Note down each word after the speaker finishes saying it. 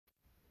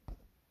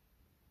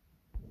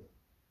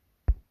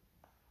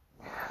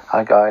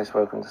Hi guys,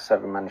 welcome to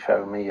Seven Man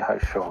Show with me, your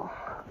host Sean.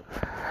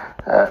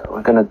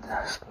 We're gonna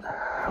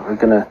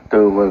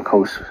do a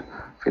workhorse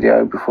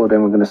video. Before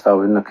then, we're gonna start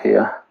with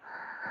Nokia.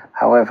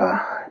 However,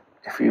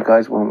 if you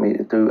guys want me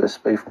to do a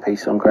spoof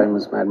piece on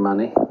Kramer's Mad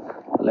Money,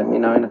 let me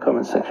know in the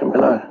comment section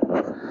below.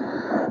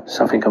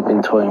 Something I've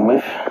been toying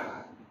with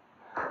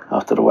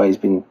after the way he's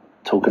been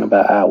talking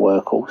about our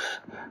workhorse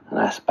and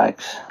our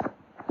specs.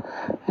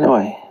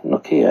 Anyway,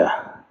 Nokia.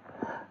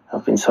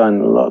 I've been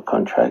signing a lot of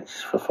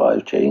contracts for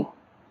 5G.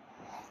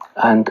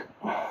 And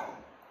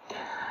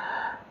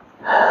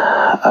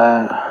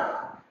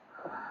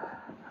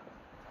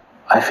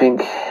I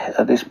think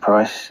at this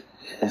price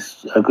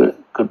is a good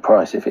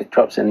price. If it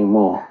drops any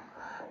more,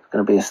 it's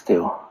going to be a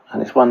steal.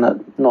 And it's one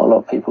that not a lot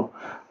of people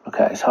look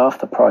at. It's half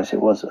the price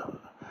it was a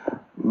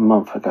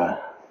month ago.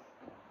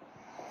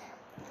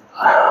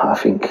 I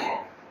think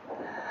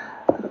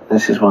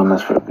this is one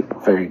that's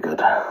very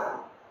good.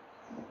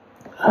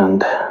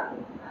 And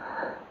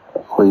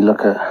we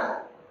look at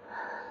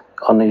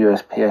on the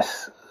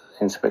USPS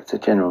Inspector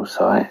General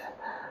site,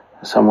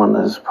 someone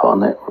has put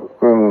on it,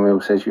 rumour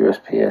mill says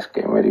USPS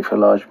getting ready for a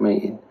large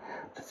meeting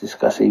to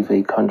discuss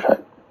EV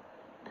contract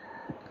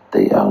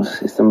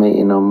details. It's the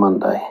meeting on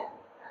Monday.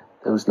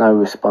 There was no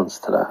response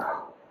to that.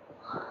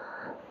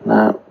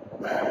 Now,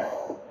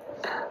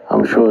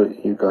 I'm sure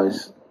you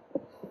guys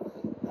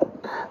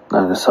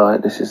know the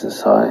site. This is the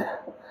site,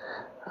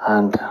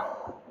 and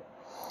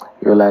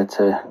you're allowed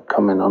to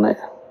comment on it.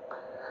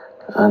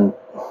 And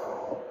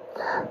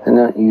they're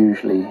not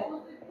usually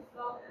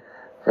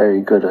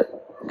very good at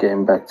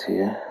getting back to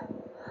you,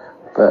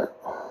 but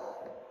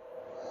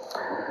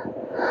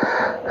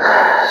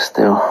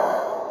still,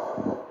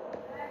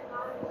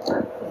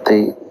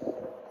 you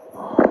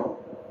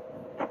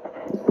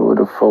would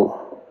have thought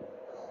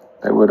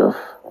they would have.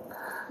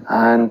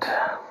 And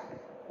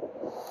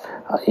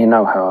you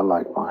know how I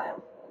like my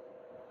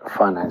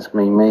finance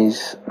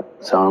memes,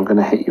 so I'm going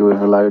to hit you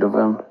with a load of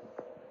them.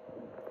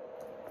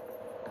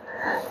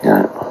 You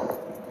know,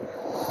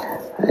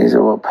 these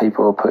are what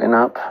people are putting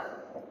up.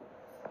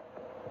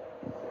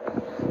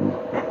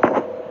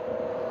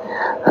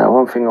 Now,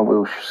 one thing I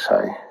will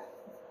say.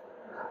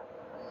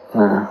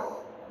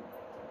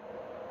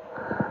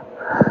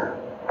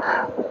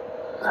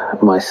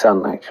 My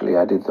son actually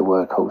added the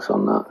workhorse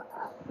on that.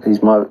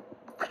 He's my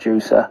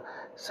producer,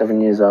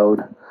 7 years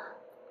old.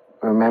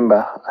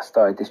 Remember, I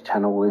started this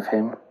channel with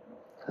him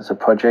as a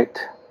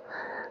project.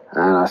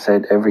 And I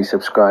said every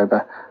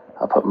subscriber,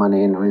 I put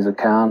money into his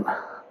account.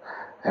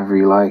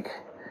 Every like,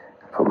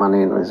 put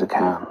money into his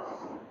account.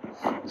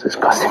 So it's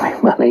costing me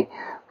money,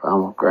 but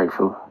I'm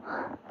grateful.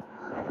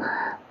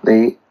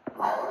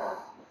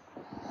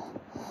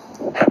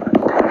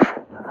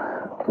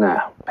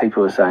 Now,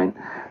 people are saying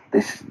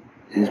this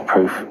is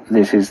proof,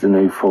 this is the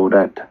new Ford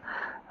ad,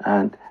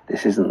 and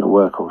this isn't the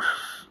workhorse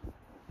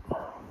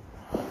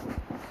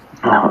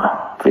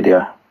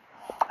video,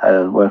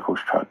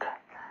 workhorse truck.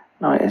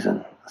 No, it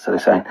isn't. So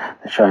they're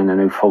showing the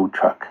new Ford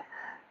truck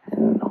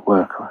in the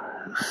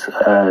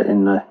workhorse,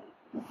 in the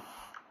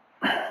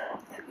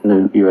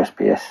new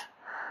USPS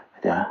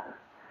video.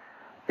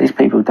 These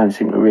people don't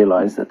seem to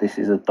realise that this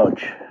is a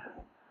Dodge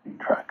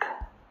truck.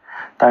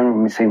 Don't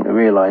even seem to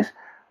realise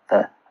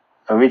that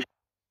originally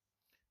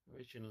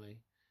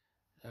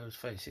there was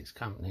 36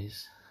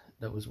 companies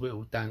that was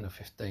whittled down to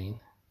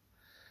 15,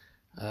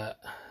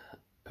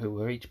 who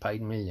were each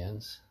paid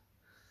millions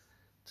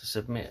to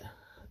submit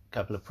a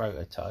couple of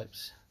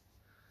prototypes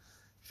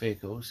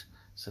vehicles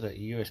so that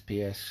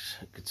USPS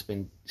could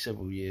spend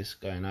several years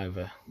going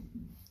over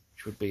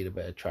which would be the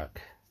better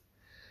truck,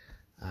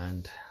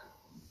 and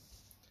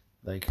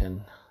they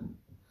can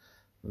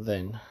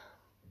then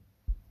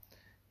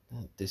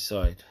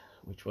decide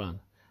which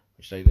one,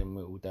 which they then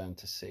whittle down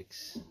to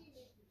 6,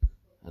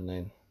 and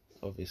then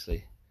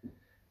obviously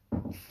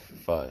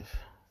 5,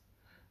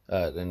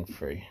 then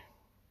 3.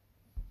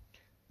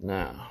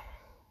 Now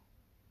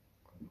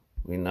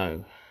we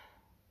know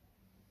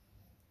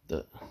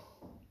that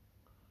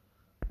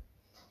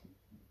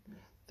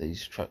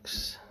these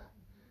trucks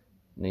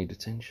need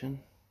attention.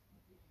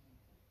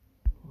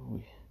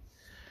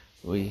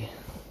 We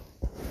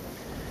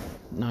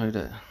know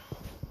that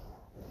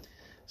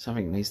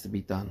something needs to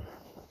be done,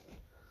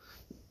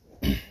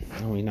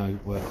 and we know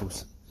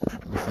workhorse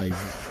are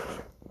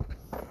favourite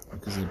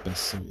because they're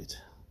best suited.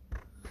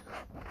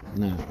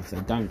 Now, if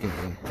they don't get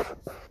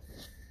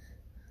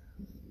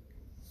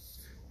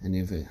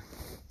any of it,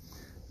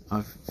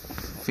 I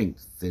think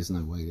there's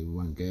no way they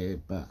won't get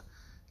it, but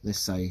let's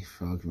say,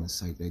 for argument's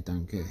sake, they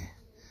don't get it.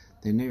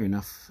 They're near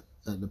enough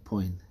at the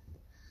point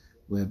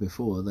where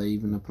before they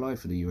even applied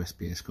for the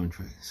USPS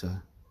contract. So,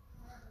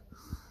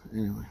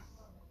 anyway,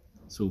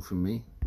 that's all from me.